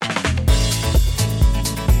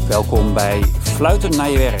Welkom bij Fluiten naar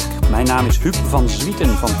je werk. Mijn naam is Huub van Zwieten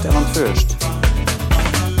van Talent First.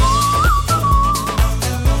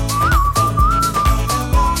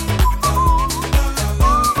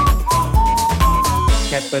 Ik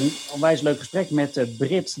heb een onwijs leuk gesprek met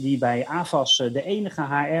Brit, die bij AFAS de enige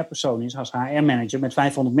HR-persoon is als HR-manager met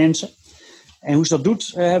 500 mensen. En hoe ze dat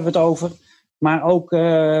doet, hebben we het over. Maar ook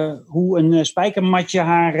hoe een spijkermatje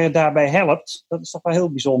haar daarbij helpt. Dat is toch wel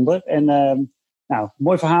heel bijzonder. En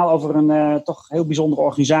mooi verhaal over een toch heel bijzondere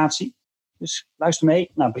organisatie. Dus luister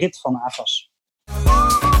mee naar Brit van AFAS.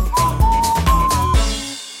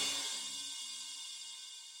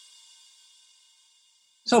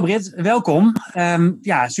 Zo Brit, welkom.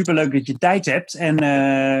 Superleuk dat je tijd hebt. En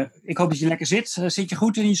ik hoop dat je lekker zit. Zit je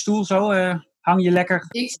goed in je stoel zo? Hang je lekker?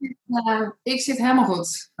 Ik zit helemaal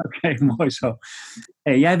goed. Oké, mooi zo.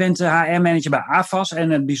 Hey, jij bent HR-manager bij AFAS. En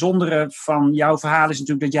het bijzondere van jouw verhaal is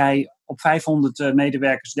natuurlijk dat jij op 500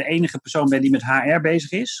 medewerkers de enige persoon bent die met HR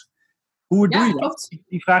bezig is. Hoe doe je dat? Klopt.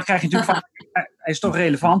 Die vraag krijg je natuurlijk vaak. Hij is toch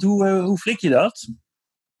relevant. Hoe flik je dat?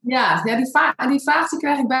 Ja, die vraag die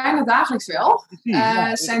krijg ik bijna dagelijks wel.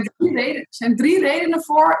 Er zijn drie redenen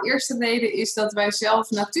voor. De eerste reden is dat wij zelf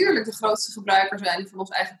natuurlijk de grootste gebruiker zijn van ons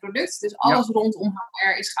eigen product. Dus alles rondom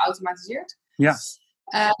HR is geautomatiseerd. Ja.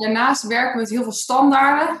 Daarnaast werken we met heel veel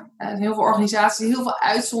standaarden. Heel veel organisaties die heel veel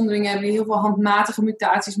uitzonderingen hebben, die heel veel handmatige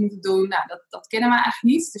mutaties moeten doen. Nou, dat kennen we eigenlijk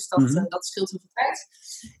niet, dus dat scheelt heel veel tijd.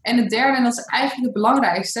 En het derde, en dat is eigenlijk het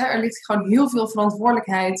belangrijkste, er ligt gewoon heel veel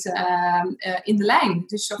verantwoordelijkheid in de lijn.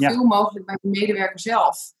 Dus zoveel mogelijk bij de medewerker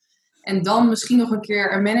zelf. En dan misschien nog een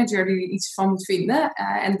keer een manager die er iets van moet vinden.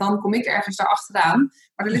 En dan kom ik ergens daar achteraan.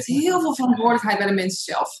 Maar er ligt heel veel verantwoordelijkheid bij de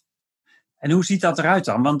mensen zelf. En hoe ziet dat eruit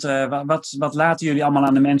dan? Want wat laten jullie allemaal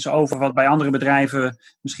aan de mensen over wat bij andere bedrijven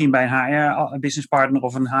misschien bij een HR-businesspartner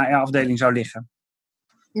of een HR-afdeling zou liggen?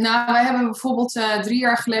 Nou, wij hebben bijvoorbeeld 3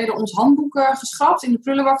 jaar geleden ons handboek geschrapt, in de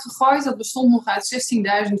prullenbak gegooid. Dat bestond nog uit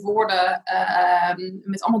 16.000 woorden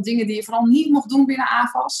met allemaal dingen die je vooral niet mocht doen binnen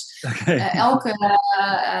AFAS. Okay.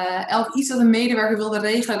 Elk iets dat een medewerker wilde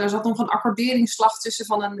regelen, er zat nog een accorderingsslag tussen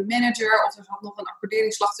van een manager of er zat nog een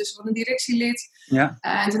accorderingsslag tussen van een directielid. Ja.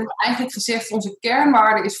 En toen hebben we eigenlijk gezegd, onze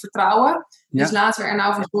kernwaarde is vertrouwen. Ja. Dus laten we er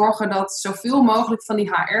nou voor zorgen dat zoveel mogelijk van die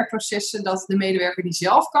HR-processen, dat de medewerker die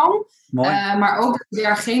zelf kan. Maar ook dat hij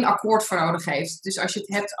daar geen akkoord voor nodig heeft. Dus als je het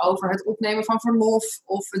hebt over het opnemen van verlof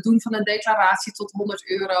of het doen van een declaratie tot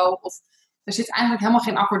 €100. Er zit eigenlijk helemaal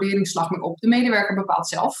geen accorderingsslag meer op. De medewerker bepaalt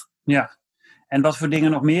zelf. Ja. En wat voor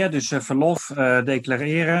dingen nog meer? Dus verlof,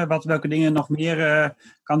 declareren. Welke dingen nog meer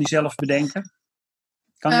kan die zelf bedenken?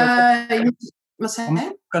 Wat zei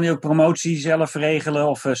je? Kan hij ook promotie zelf regelen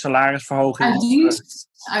of salarisverhoging?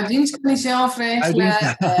 Uit dienst kan hij zelf regelen.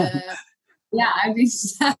 Uit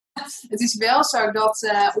dienst. Het is wel zo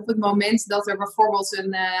dat op het moment dat er bijvoorbeeld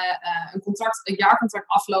een jaarcontract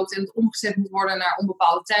afloopt en het omgezet moet worden naar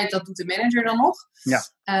onbepaalde tijd, dat doet de manager dan nog. Ja.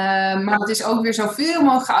 Maar het is ook weer zoveel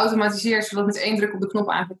mogelijk geautomatiseerd, zodat het met 1 druk op de knop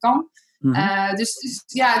eigenlijk kan. Mm-hmm.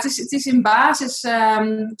 Het is in basis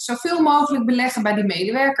zoveel mogelijk beleggen bij die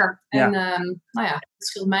medewerker. Ja. En het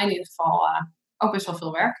scheelt mij in ieder geval ook best wel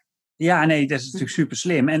veel werk. Ja, nee, dat is natuurlijk super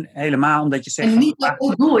slim. En helemaal omdat je zegt... En niet dat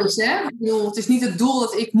het doel is, hè? Ik bedoel, het is niet het doel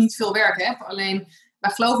dat ik niet veel werk heb. Alleen,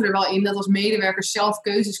 wij geloven er wel in dat als medewerkers zelf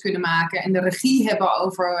keuzes kunnen maken en de regie hebben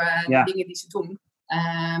over de dingen die ze doen,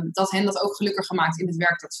 dat hen dat ook gelukkiger maakt in het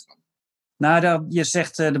werk dat ze doen. Nou, je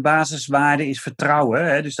zegt de basiswaarde is vertrouwen.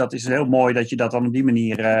 Hè? Dus dat is heel mooi dat je dat dan op die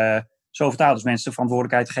manier zo vertaalt. Dus mensen de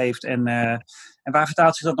verantwoordelijkheid geeft. En waar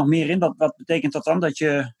vertaalt zich dat nog meer in? Wat betekent dat dan, dat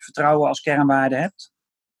je vertrouwen als kernwaarde hebt?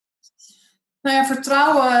 Nou ja,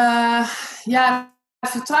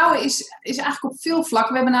 vertrouwen is eigenlijk op veel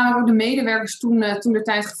vlakken. We hebben namelijk ook de medewerkers toen de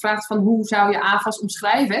tijd gevraagd van hoe zou je AFAS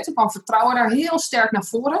omschrijven. Hè? Toen kwam vertrouwen daar heel sterk naar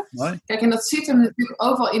voren. Mooi. Kijk, en dat zit hem natuurlijk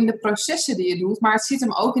ook wel in de processen die je doet. Maar het zit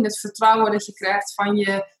hem ook in het vertrouwen dat je krijgt van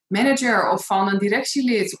je manager of van een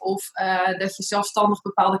directielid. Of dat je zelfstandig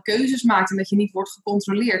bepaalde keuzes maakt en dat je niet wordt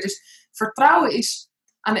gecontroleerd. Dus vertrouwen is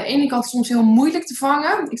aan de ene kant soms heel moeilijk te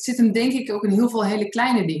vangen. Ik zit hem denk ik ook in heel veel hele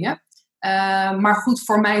kleine dingen. Maar goed,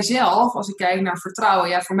 voor mijzelf, als ik kijk naar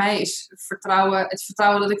vertrouwen, voor mij is het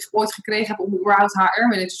vertrouwen dat ik ooit gekregen heb om überhaupt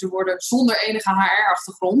HR-manager te worden zonder enige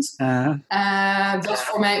HR-achtergrond, dat is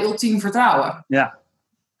voor mij ultiem vertrouwen. Ja,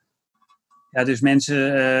 dus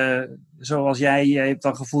mensen zoals jij hebt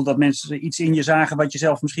dan het gevoel dat mensen iets in je zagen wat je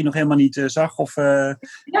zelf misschien nog helemaal niet zag?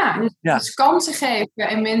 Dus kansen geven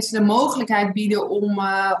en mensen de mogelijkheid bieden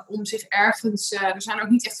om zich ergens... er zijn ook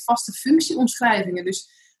niet echt vaste functieomschrijvingen,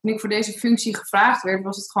 dus toen ik voor deze functie gevraagd werd,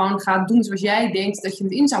 was het gewoon ga doen zoals jij denkt dat je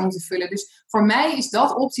het in zou moeten vullen. Dus voor mij is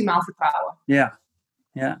dat optimaal vertrouwen. Ja,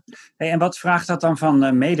 Ja. Hey, en wat vraagt dat dan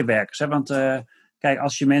van medewerkers? Hè? Want kijk,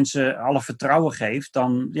 als je mensen alle vertrouwen geeft,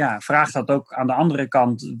 dan vraagt dat ook aan de andere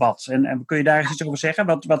kant wat. En kun je daar eens iets over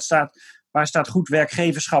zeggen? Waar staat goed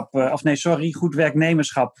werkgeverschap, goed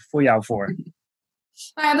werknemerschap voor jou voor?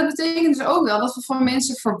 Nou ja, dat betekent dus ook wel dat we van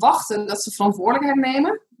mensen verwachten dat ze verantwoordelijkheid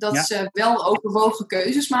nemen. Dat ze wel overwogen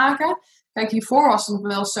keuzes maken. Kijk, hiervoor was het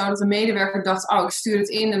nog wel zo dat een medewerker dacht, ik stuur het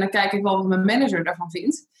in en dan kijk ik wel wat mijn manager daarvan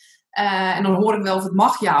vindt. En dan hoor ik wel of het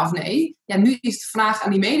mag, ja of nee. Ja, nu is de vraag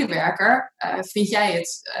aan die medewerker, vind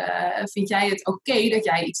jij het oké dat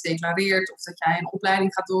jij iets declareert of dat jij een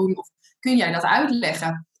opleiding gaat doen? Of kun jij dat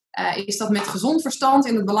uitleggen? Is dat met gezond verstand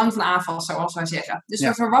in het belang van AFAS, zoals wij zeggen. Dus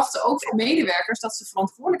we verwachten ook van medewerkers dat ze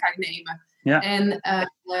verantwoordelijkheid nemen. Ja. En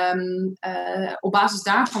op basis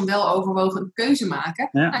daarvan wel overwogen een keuze maken.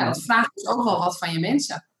 Ja. Dat vraagt dus ook wel wat van je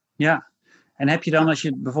mensen. Ja, en heb je dan, als je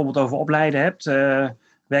het bijvoorbeeld over opleiden hebt,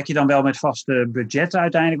 werk je dan wel met vaste budgetten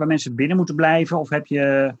uiteindelijk waar mensen binnen moeten blijven? Of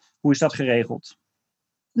hoe is dat geregeld?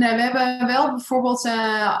 Nee, we hebben wel bijvoorbeeld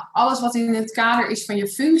alles wat in het kader is van je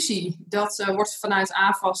functie. Dat wordt vanuit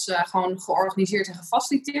AFAS gewoon georganiseerd en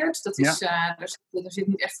gefaciliteerd. Dat is, er zit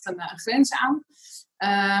niet echt een grens aan.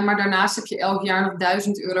 Maar daarnaast heb je elk jaar nog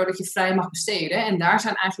 €1000 dat je vrij mag besteden. En daar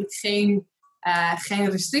zijn eigenlijk geen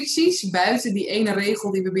restricties buiten die ene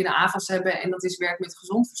regel die we binnen AFAS hebben. En dat is werk met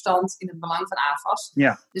gezond verstand in het belang van AFAS.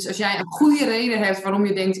 Ja. Dus als jij een goede reden hebt waarom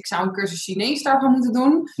je denkt, ik zou een cursus Chinees daarvoor moeten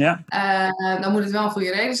doen. Ja. Dan moet het wel een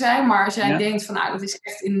goede reden zijn. Maar als jij denkt van dat is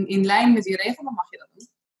echt in lijn met die regel, dan mag je dat doen.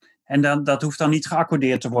 En dat hoeft dan niet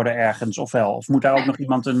geaccordeerd te worden ergens, of wel? Of moet daar ook nog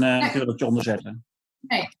iemand een krulletje onder zetten?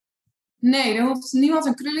 Nee, er hoeft niemand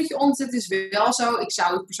een krulletje onder te zetten. Het is wel zo. Ik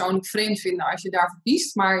zou het persoonlijk vreemd vinden als je daarvoor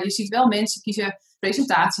kiest. Maar je ziet wel mensen kiezen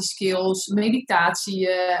presentatieskills, meditatie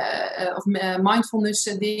of mindfulness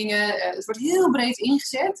dingen. Het wordt heel breed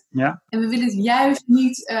ingezet. Ja. En we willen het juist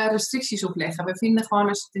niet restricties opleggen. We vinden gewoon,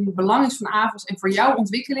 als het in het belang is van AFAS en voor jouw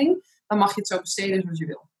ontwikkeling, dan mag je het zo besteden zoals je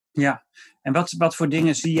wil. Ja, en wat voor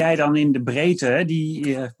dingen zie jij dan in de breedte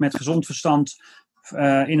die met gezond verstand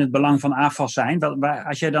in het belang van AFAS zijn?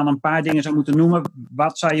 Als jij dan een paar dingen zou moeten noemen,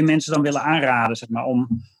 wat zou je mensen dan willen aanraden, zeg maar, om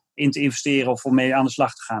in te investeren of om mee aan de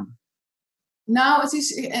slag te gaan? Nou, het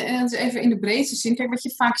is even in de breedste zin. Kijk, wat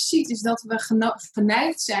je vaak ziet is dat we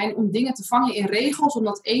geneigd zijn om dingen te vangen in regels,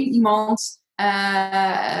 omdat één iemand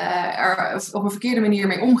er op een verkeerde manier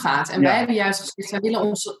mee omgaat. En wij hebben juist gezegd, wij willen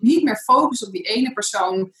ons niet meer focussen op die ene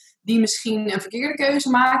persoon die misschien een verkeerde keuze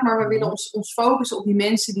maakt, maar we willen ons focussen op die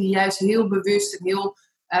mensen die juist heel bewust en heel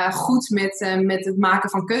goed met het maken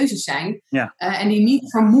van keuzes zijn. Ja. En die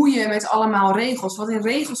niet vermoeien met allemaal regels. Want in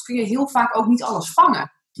regels kun je heel vaak ook niet alles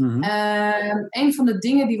vangen. Mm-hmm. Een van de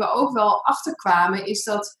dingen die we ook wel achterkwamen is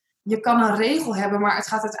dat je kan een regel hebben, maar het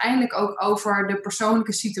gaat uiteindelijk ook over de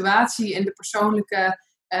persoonlijke situatie en de persoonlijke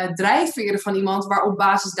drijfveren van iemand, waar op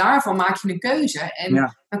basis daarvan maak je een keuze.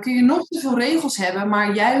 En dan kun je nog zoveel regels hebben,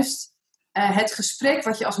 maar juist het gesprek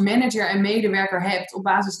wat je als manager en medewerker hebt, op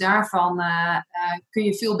basis daarvan kun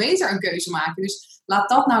je veel beter een keuze maken. Dus laat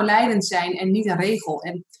dat nou leidend zijn en niet een regel.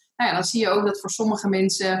 En dan zie je ook dat voor sommige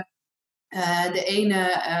mensen de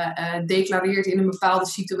ene declareert in een bepaalde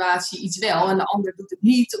situatie iets wel en de ander doet het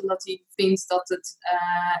niet, omdat hij vindt dat het...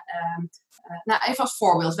 even als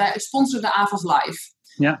voorbeeld, wij sponsoren de AFAS Live.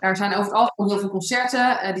 Ja. Daar zijn over het algemeen heel veel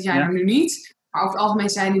concerten, die zijn er nu niet, maar over het algemeen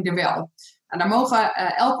zijn die er wel. En daar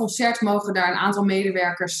elk concert mogen daar een aantal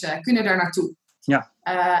medewerkers kunnen daar naartoe. Ja.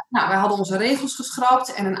 Wij hadden onze regels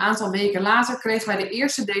geschrapt en een aantal weken later kregen wij de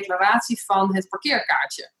eerste declaratie van het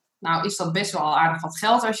parkeerkaartje. Nou is dat best wel aardig wat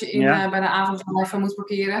geld als je bij de AFAS Live moet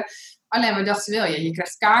parkeren. Alleen we dachten wel, je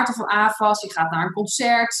krijgt kaarten van AFAS, je gaat naar een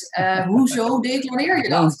concert. Hoezo declareer je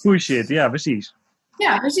dat? Push it, ja precies.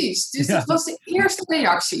 Ja, precies. Dus dat was de eerste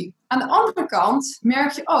reactie. Aan de andere kant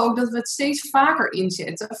merk je ook dat we het steeds vaker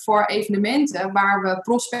inzetten voor evenementen waar we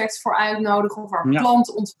prospects voor uitnodigen of waar we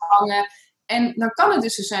klanten ontvangen. En dan kan het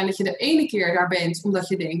dus zo zijn dat je de ene keer daar bent omdat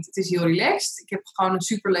je denkt, het is heel relaxed. Ik heb gewoon een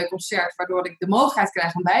superleuk concert waardoor ik de mogelijkheid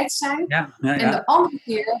krijg om bij te zijn. En de andere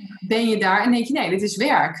keer ben je daar en denk je, nee, dit is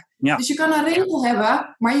werk. Ja. Dus je kan een regel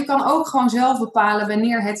hebben, maar je kan ook gewoon zelf bepalen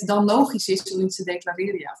wanneer het dan logisch is om iets te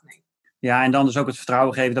declareren, ja of nee. Ja, en dan dus ook het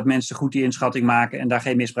vertrouwen geven dat mensen goed die inschatting maken en daar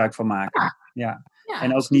geen misbruik van maken. Ja.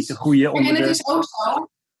 En ook niet de goede En het is ook zo,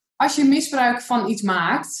 als je misbruik van iets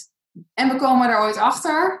maakt en we komen er ooit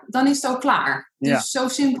achter, dan is het ook klaar. Dus zo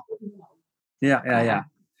simpel is het ook.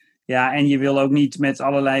 Ja, en je wil ook niet met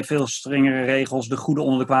allerlei veel strengere regels de goede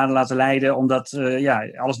onder de kwade laten leiden, omdat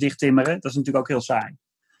alles dicht timmeren. Dat is natuurlijk ook heel saai.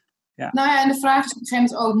 Ja. Nou ja, en de vraag is op een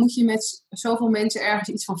gegeven moment ook, moet je met zoveel mensen ergens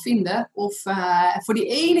iets van vinden? Of voor die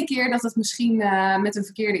ene keer dat het misschien met een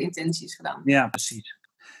verkeerde intentie is gedaan? Ja, precies.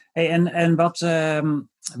 Hey, en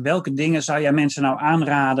welke dingen zou jij mensen nou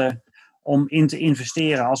aanraden om in te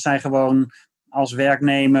investeren als zij gewoon als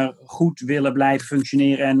werknemer goed willen blijven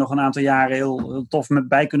functioneren en nog een aantal jaren heel tof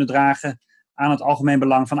bij kunnen dragen aan het algemeen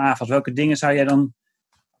belang van AFAS? Welke dingen zou jij dan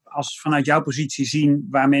vanuit jouw positie zien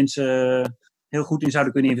waar mensen heel goed in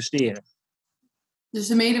zouden kunnen investeren? Dus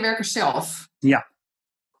de medewerkers zelf? Ja.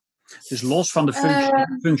 Dus los van de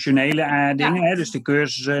functionele dingen, hè, dus de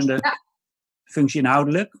cursussen en de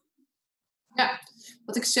functie-inhoudelijk. Ja,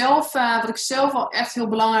 wat ik zelf al echt heel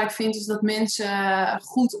belangrijk vind, is dat mensen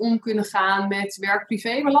goed om kunnen gaan met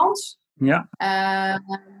werk-privé-balans. Ja.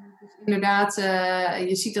 Dus inderdaad,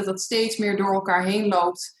 je ziet dat dat steeds meer door elkaar heen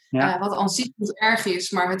loopt. Ja. Wat aan zich niet erg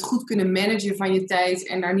is, maar het goed kunnen managen van je tijd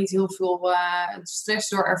en daar niet heel veel stress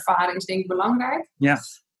door ervaren is denk ik belangrijk. Ja.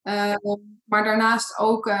 Maar daarnaast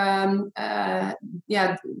ook,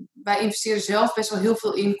 wij investeren zelf best wel heel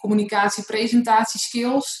veel in communicatie,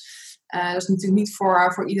 presentatieskills. Dat is natuurlijk niet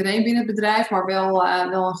voor iedereen binnen het bedrijf, maar wel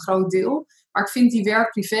een groot deel. Maar ik vind die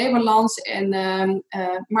werk-privé-balans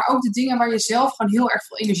maar ook de dingen waar je zelf gewoon heel erg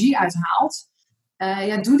veel energie uit haalt.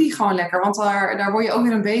 Doe die gewoon lekker, want daar word je ook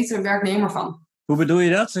weer een betere werknemer van. Hoe bedoel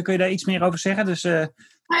je dat? Kun je daar iets meer over zeggen? Dus,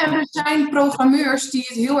 er zijn programmeurs die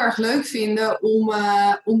het heel erg leuk vinden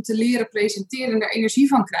om te leren presenteren en daar energie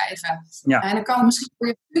van krijgen. Ja. En dan kan het misschien voor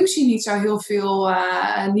je functie niet zo heel veel,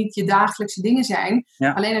 niet je dagelijkse dingen zijn.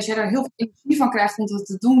 Ja. Alleen als je daar heel veel energie van krijgt om dat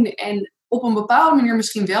te doen en op een bepaalde manier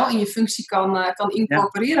misschien wel in je functie kan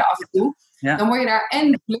incorporeren af en toe, dan word je daar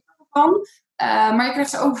en gelukkig van, maar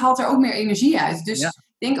je haalt er ook meer energie uit. Dus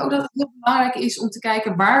ik denk ook dat het heel belangrijk is om te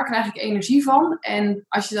kijken waar krijg ik energie van. En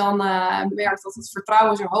als je dan merkt dat het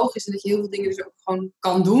vertrouwen zo hoog is en dat je heel veel dingen dus ook gewoon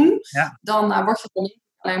kan doen, dan word je er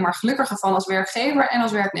alleen maar gelukkiger van als werkgever en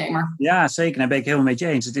als werknemer. Ja, zeker. Daar ben ik helemaal met je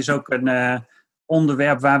eens. Het is ook een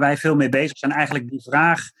onderwerp waar wij veel mee bezig zijn. Eigenlijk die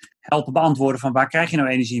vraag helpen beantwoorden van waar krijg je nou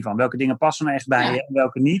energie van? Welke dingen passen nou echt bij je en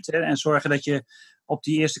welke niet? Hè? En zorgen dat je op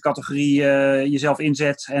die eerste categorie jezelf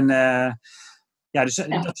inzet en... dus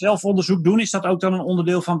dat zelfonderzoek doen, is dat ook dan een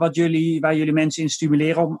onderdeel van waar jullie mensen in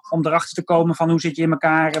stimuleren om erachter te komen van hoe zit je in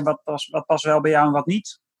elkaar en wat past wel bij jou en wat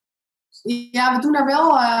niet? Ja, we doen daar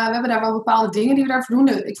wel, we hebben daar wel bepaalde dingen die we daarvoor doen.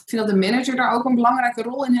 Ik vind dat de manager daar ook een belangrijke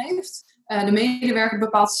rol in heeft. De medewerker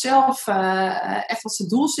bepaalt zelf echt wat zijn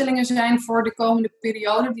doelstellingen zijn voor de komende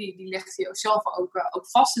periode. Die legt hij ook zelf ook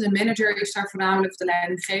vast. En de manager is daar voornamelijk, de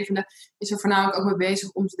leidinggevende, is er voornamelijk ook mee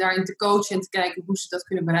bezig om ze daarin te coachen en te kijken hoe ze dat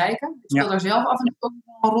kunnen bereiken. Ik speel daar zelf af en toe ook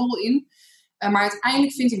een rol in. Maar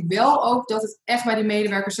uiteindelijk vind ik wel ook dat het echt bij de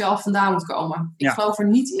medewerker zelf vandaan moet komen. Ik geloof er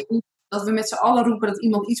niet in dat we met z'n allen roepen dat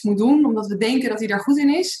iemand iets moet doen, omdat we denken dat hij daar goed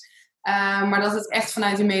in is. Maar dat het echt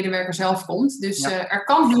vanuit de medewerker zelf komt. Dus er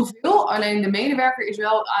kan heel veel, alleen de medewerker is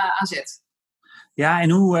wel aan zet. Ja, en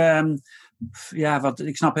hoe...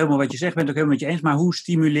 ik snap helemaal wat je zegt, ben het ook helemaal met je eens. Maar hoe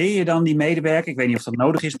stimuleer je dan die medewerker? Ik weet niet of dat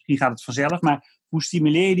nodig is, misschien gaat het vanzelf. Maar hoe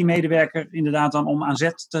stimuleer je die medewerker inderdaad dan om aan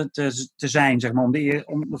zet te zijn, zeg maar, om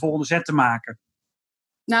de volgende zet te maken?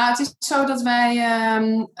 Nou, het is zo dat wij...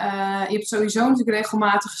 je hebt sowieso natuurlijk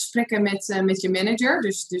regelmatig gesprekken met je manager.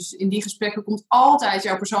 Dus in die gesprekken komt altijd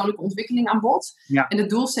jouw persoonlijke ontwikkeling aan bod. Ja. En de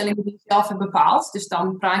doelstellingen die je zelf hebt bepaald. Dus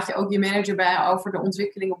dan praat je ook je manager bij over de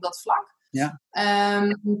ontwikkeling op dat vlak. Ja.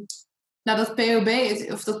 Dat POB,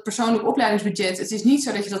 of dat persoonlijk opleidingsbudget, het is niet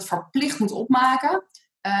zo dat je dat verplicht moet opmaken.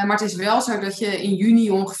 Maar het is wel zo dat je in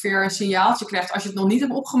juni ongeveer een signaaltje krijgt als je het nog niet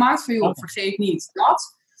hebt opgemaakt. Van joh, vergeet niet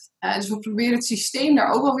dat. Dus we proberen het systeem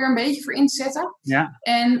daar ook wel weer een beetje voor in te zetten. Ja.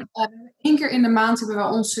 En 1 keer in de maand hebben we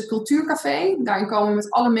ons cultuurcafé. Daarin komen we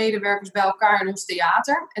met alle medewerkers bij elkaar in ons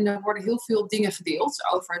theater. En er worden heel veel dingen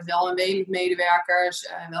gedeeld over het wel en wee met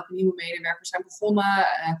medewerkers. Welke nieuwe medewerkers zijn begonnen.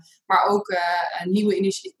 Maar ook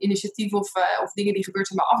nieuwe initiatieven of dingen die gebeurd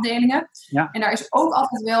zijn bij afdelingen. Ja. En daar is ook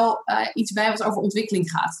altijd wel iets bij wat over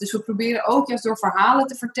ontwikkeling gaat. Dus we proberen ook juist door verhalen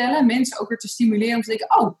te vertellen. Mensen ook weer te stimuleren om te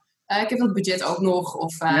denken... ik heb dat budget ook nog.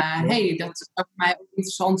 Of hey, dat zou voor mij ook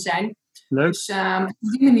interessant zijn. Leuk. Dus op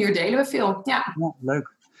die manier delen we veel. Ja,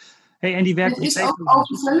 leuk. Hey, en die werkt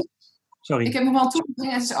Sorry. Ik heb nog wel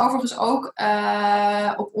toegevoegd. Het is overigens ook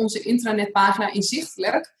op onze intranetpagina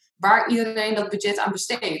inzichtelijk waar iedereen dat budget aan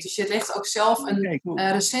besteedt. Dus je legt ook zelf een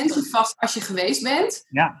recensie vast als je geweest bent.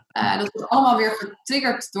 Ja. Dat wordt allemaal weer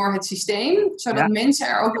getriggerd door het systeem. Zodat mensen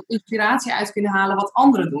er ook wat inspiratie uit kunnen halen wat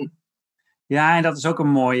anderen doen. Ja, en dat is ook een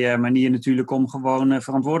mooie manier natuurlijk om gewoon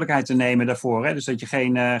verantwoordelijkheid te nemen daarvoor. Hè? Dus dat je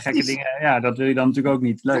geen gekke dingen... Ja, dat wil je dan natuurlijk ook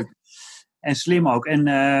niet. Leuk. En slim ook.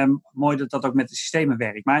 En mooi dat dat ook met de systemen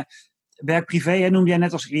werkt. Maar werk-privé noemde jij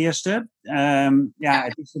net als eerste.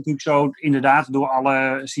 Het is natuurlijk zo, inderdaad, door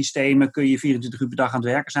alle systemen kun je 24 uur per dag aan het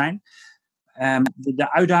werken zijn.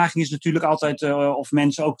 De uitdaging is natuurlijk altijd of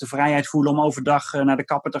mensen ook de vrijheid voelen om overdag naar de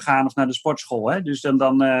kapper te gaan of naar de sportschool. Hè? Dus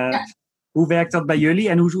hoe werkt dat bij jullie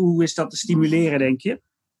en hoe is dat te stimuleren, denk je?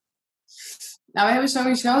 Nou, we hebben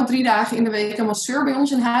sowieso 3 dagen in de week een masseur bij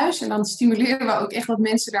ons in huis. En dan stimuleren we ook echt dat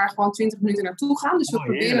mensen daar gewoon 20 minuten naartoe gaan. Dus we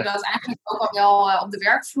proberen dat eigenlijk ook al wel op de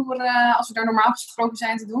werkvloer, als we daar normaal gesproken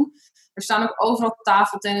zijn, te doen. Er staan ook overal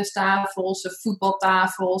tafeltennistafels,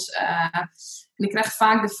 voetbaltafels. En ik krijg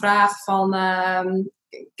vaak de vraag van...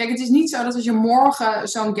 kijk, het is niet zo dat als je morgen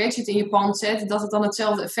zo'n gadget in je pand zet, dat het dan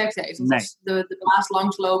hetzelfde effect heeft. Want als de baas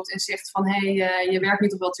langsloopt en zegt van, je werkt nu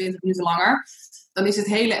toch wel 20 minuten langer, dan is het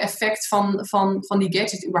hele effect van die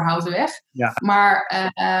gadget überhaupt weg. Ja.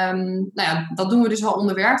 Maar dat doen we dus al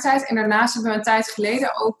onder werktijd. En daarnaast hebben we een tijd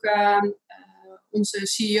geleden ook onze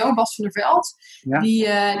CEO, Bas van der Veld, die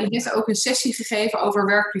heeft ook een sessie gegeven over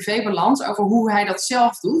werk-privé-balans, over hoe hij dat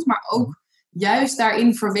zelf doet, maar ook juist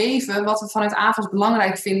daarin verweven wat we vanuit AFAS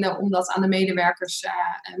belangrijk vinden om dat aan de medewerkers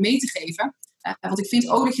mee te geven. Want ik vind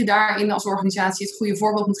ook dat je daarin als organisatie het goede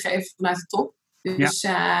voorbeeld moet geven vanuit de top. Dus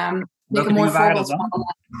welke dingen waren dat dan?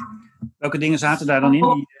 Welke dingen zaten daar dan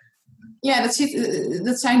in? Ja,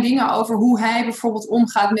 dat zijn dingen over hoe hij bijvoorbeeld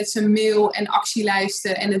omgaat met zijn mail en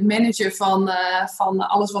actielijsten en het managen van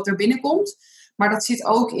alles wat er binnenkomt. Maar dat zit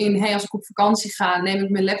ook in, als ik op vakantie ga, neem ik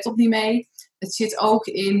mijn laptop niet mee. Het zit ook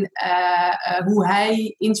in hoe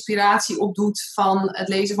hij inspiratie opdoet van het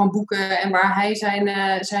lezen van boeken en waar hij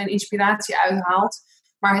zijn inspiratie uithaalt.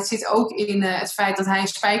 Maar het zit ook in het feit dat hij een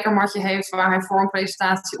spijkermatje heeft waar hij voor een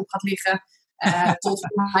presentatie op gaat liggen. Tot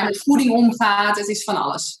hoe hij met voeding omgaat. Het is van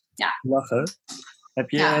alles. Ja. Lachen. Heb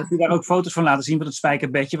je daar ook foto's van laten zien van het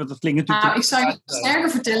spijkerbedje? Want dat klinkt natuurlijk... Nou, ik zal je sterker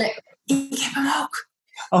vertellen. Ik heb hem ook.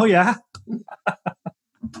 Oh ja?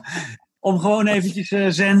 Om gewoon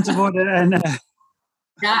eventjes zen te worden. En,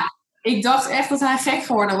 Ja, ik dacht echt dat hij gek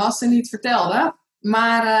geworden was en niet vertelde.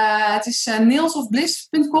 Maar het is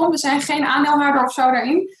nailsofbliss.com. We zijn geen aandeelhouder of zo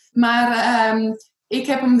daarin. Maar ik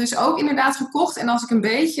heb hem dus ook inderdaad gekocht. En als ik een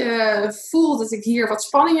beetje voel dat ik hier wat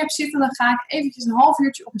spanning heb zitten, dan ga ik eventjes een half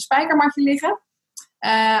uurtje op een spijkermatje liggen.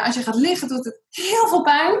 Als je gaat liggen doet het heel veel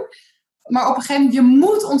pijn. Maar op een gegeven moment, je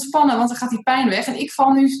moet ontspannen, want dan gaat die pijn weg. En ik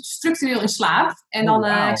val nu structureel in slaap. En dan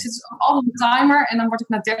ik zit dus altijd op een timer. En dan word ik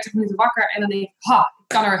na 30 minuten wakker. En dan denk ik, ik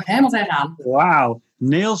kan er helemaal tegenaan. Wauw.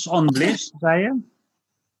 Nails on Bliss, zei je?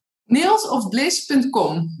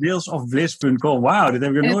 Nailsofbliss.com. Nailsofbliss.com. Wauw, dit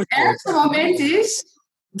heb ik nooit gehoord. Het ergste moment is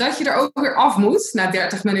dat je er ook weer af moet na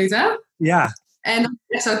 30 minuten. Ja. En dan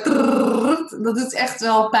is het zo... Dat doet echt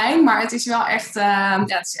wel pijn, maar het is wel echt,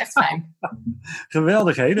 het is echt fijn.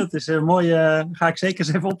 Geweldig, hè? Dat is een mooie... ga ik zeker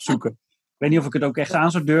eens even opzoeken. Ik weet niet of ik het ook echt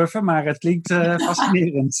aan zou durven, maar het klinkt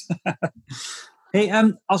fascinerend.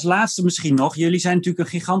 Hey, als laatste misschien nog. Jullie zijn natuurlijk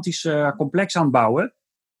een gigantisch complex aan het bouwen.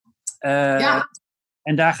 Ja.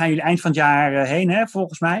 En daar gaan jullie eind van het jaar heen, hè,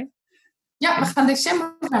 volgens mij? Ja, we gaan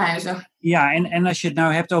december verhuizen. Ja, en als je het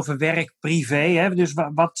nou hebt over werk, privé, hè, dus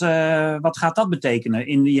wat gaat dat betekenen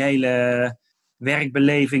in die hele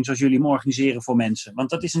werkbeleving zoals jullie hem organiseren voor mensen? Want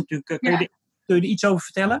dat is natuurlijk... Kun je er iets over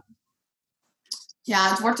vertellen? Ja,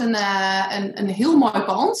 het wordt een heel mooi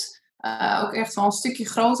pand. Ook echt wel een stukje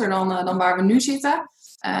groter dan waar we nu zitten.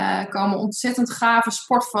 Er komen ontzettend gave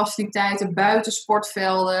sportfaciliteiten,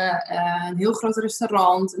 buitensportvelden, een heel groot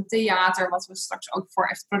restaurant, een theater, wat we straks ook voor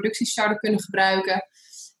echt producties zouden kunnen gebruiken.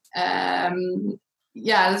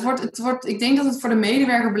 Het wordt, ik denk dat het voor de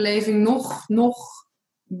medewerkerbeleving nog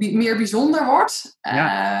meer bijzonder wordt.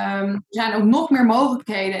 Er zijn ook nog meer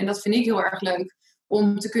mogelijkheden, en dat vind ik heel erg leuk,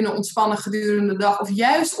 om te kunnen ontspannen gedurende de dag of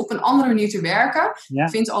juist op een andere manier te werken. Ja. Ik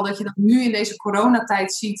vind al dat je dat nu in deze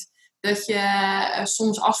coronatijd ziet, dat je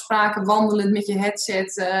soms afspraken wandelend met je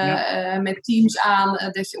headset, met Teams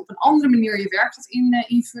aan, dat je op een andere manier je werk gaat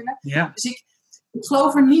invullen. Ja. Dus ik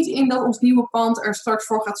geloof er niet in dat ons nieuwe pand er straks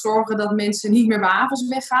voor gaat zorgen dat mensen niet meer bij avonds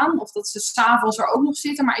weggaan. Of dat ze 's avonds er ook nog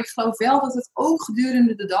zitten. Maar ik geloof wel dat het ook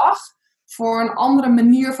gedurende de dag voor een andere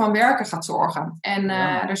manier van werken gaat zorgen. En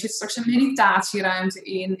er zit straks een meditatieruimte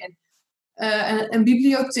in. En een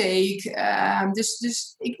bibliotheek.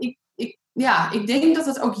 Dus ik denk dat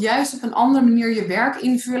het ook juist op een andere manier je werk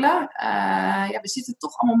invullen. We zitten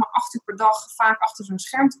toch allemaal maar 8 uur per dag vaak achter zo'n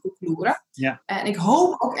scherm te koekloeren. Ja. En ik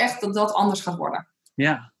hoop ook echt dat dat anders gaat worden.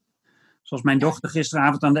 Ja. Zoals mijn dochter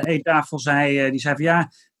gisteravond aan de eettafel zei. Die zei van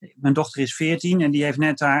Mijn dochter is 14 en die heeft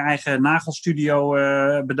net haar eigen nagelstudio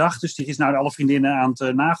bedacht. Dus die is nou alle vriendinnen aan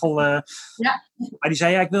het nagel. Ja. Maar die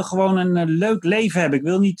zei, ik wil gewoon een leuk leven hebben. Ik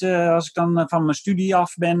wil niet, als ik dan van mijn studie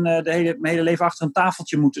af ben, mijn hele leven achter een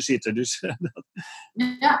tafeltje moeten zitten. Dus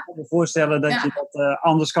ik kan me voorstellen dat je dat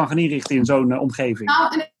anders kan gaan inrichten in zo'n omgeving.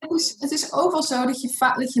 Nou, en het is ook wel zo dat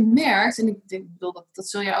je merkt, en ik bedoel, dat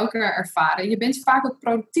zul jij ook ervaren, je bent vaak ook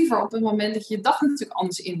productiever op het moment dat je je dag natuurlijk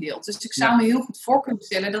anders indeelt. Dus ik zou me heel goed voor kunnen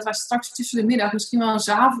stellen dat wij straks tussen de middag misschien wel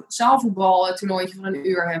een zaalvoetbaltoernooitje van 1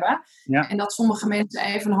 uur hebben. Ja. En dat sommige mensen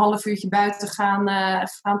even een half uurtje buiten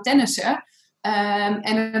gaan tennissen.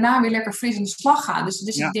 En daarna weer lekker fris aan de slag gaan. Dus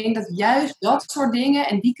ik denk dat juist dat soort dingen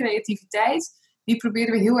en die creativiteit, die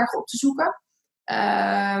proberen we heel erg op te zoeken.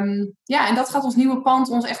 En dat gaat ons nieuwe pand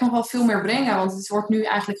ons echt nog wel veel meer brengen. Want het wordt nu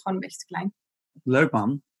eigenlijk gewoon een beetje te klein. Leuk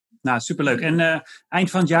man. Nou, superleuk. En eind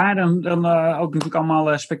van het jaar dan ook natuurlijk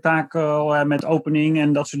allemaal spektakel met opening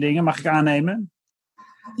en dat soort dingen. Mag ik aannemen?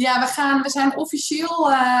 Ja, we zijn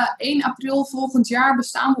officieel 1 april volgend jaar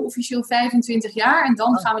bestaan we officieel 25 jaar. En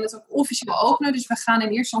dan gaan we het ook officieel openen. Dus we gaan in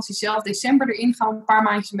eerste instantie zelf december erin. Gaan we een paar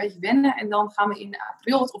maandjes een beetje wennen. En dan gaan we in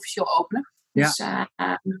april het officieel openen. Ja. Dus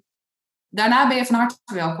daarna ben je van harte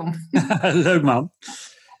welkom. Leuk man.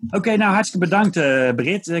 Oké, nou hartstikke bedankt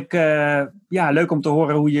Brit. Leuk om te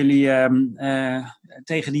horen hoe jullie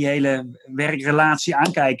tegen die hele werkrelatie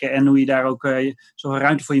aankijken. En hoe je daar ook zoveel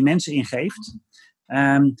ruimte voor je mensen in geeft.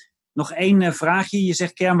 Nog 1 vraagje. Je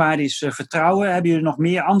zegt kernwaarde is vertrouwen. Hebben jullie nog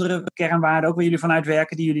meer andere kernwaarden ook waar jullie vanuit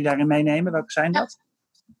werken die jullie daarin meenemen? Welke zijn dat?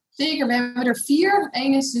 Zeker, we hebben er 4.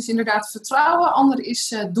 1 is dus inderdaad vertrouwen. Andere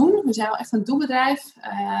is doen. We zijn wel echt een doelbedrijf.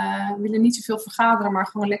 We willen niet zoveel vergaderen, maar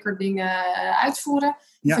gewoon lekker dingen uitvoeren.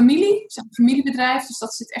 Ja. Familie. We zijn een familiebedrijf, dus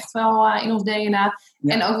dat zit echt wel in ons DNA.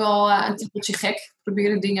 Ja. En ook wel een typetje gek. We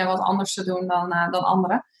proberen dingen wat anders te doen dan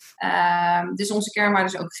anderen. Dus onze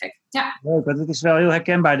kernwaarde is ook gek. Ja. Leuk, want het is wel heel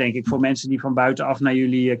herkenbaar, denk ik, voor mensen die van buitenaf naar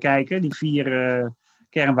jullie kijken. Die 4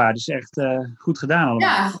 kernwaarden is echt goed gedaan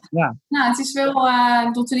allemaal. Ja. Nou, het is wel,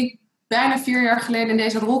 toen ik bijna 4 jaar geleden in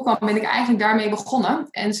deze rol kwam, ben ik eigenlijk daarmee begonnen.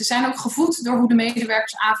 En ze zijn ook gevoed door hoe de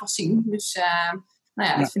medewerkers AFAS zien. Dus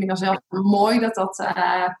dat vind ik dan zelf mooi dat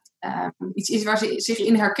iets is waar ze zich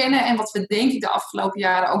in herkennen. En wat we denk ik de afgelopen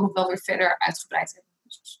jaren ook nog wel weer verder uitgebreid hebben.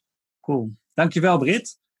 Dus. Cool. Dankjewel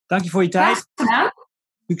Brit. Dank je voor je tijd. Ja.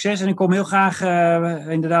 Succes en ik kom heel graag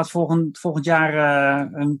inderdaad volgend jaar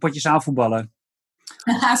een potje zaalvoetballen.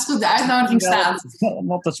 Is goed, de uitnodiging staat.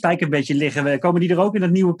 Op dat spijkerbedje liggen. Komen die er ook in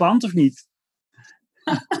het nieuwe pand of niet?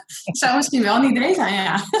 Het zou misschien wel een idee zijn,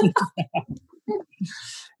 ja.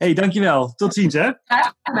 Hey, dankjewel. Tot ziens, hè?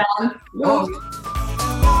 Graag gedaan. Doei.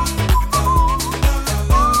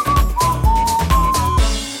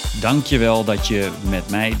 Dankjewel dat je met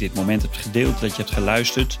mij dit moment hebt gedeeld, dat je hebt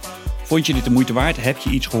geluisterd. Vond je dit de moeite waard? Heb je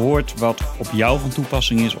iets gehoord wat op jou van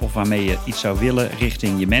toepassing is of waarmee je iets zou willen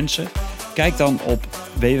richting je mensen? Kijk dan op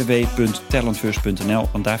www.talentfirst.nl,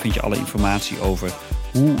 want daar vind je alle informatie over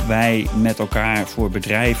hoe wij met elkaar voor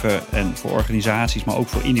bedrijven en voor organisaties, maar ook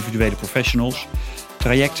voor individuele professionals,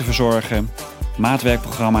 trajecten verzorgen,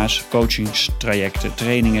 maatwerkprogramma's, coachingstrajecten,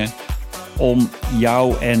 trainingen, om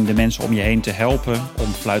jou en de mensen om je heen te helpen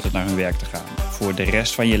om fluitend naar hun werk te gaan. Voor de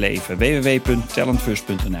rest van je leven.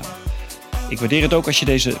 www.talentfirst.nl. Ik waardeer het ook als je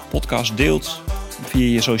deze podcast deelt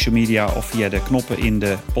via je social media of via de knoppen in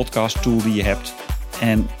de podcast tool die je hebt.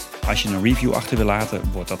 En als je een review achter wil laten,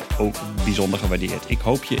 wordt dat ook bijzonder gewaardeerd. Ik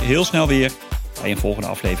hoop je heel snel weer bij een volgende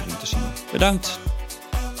aflevering te zien. Bedankt!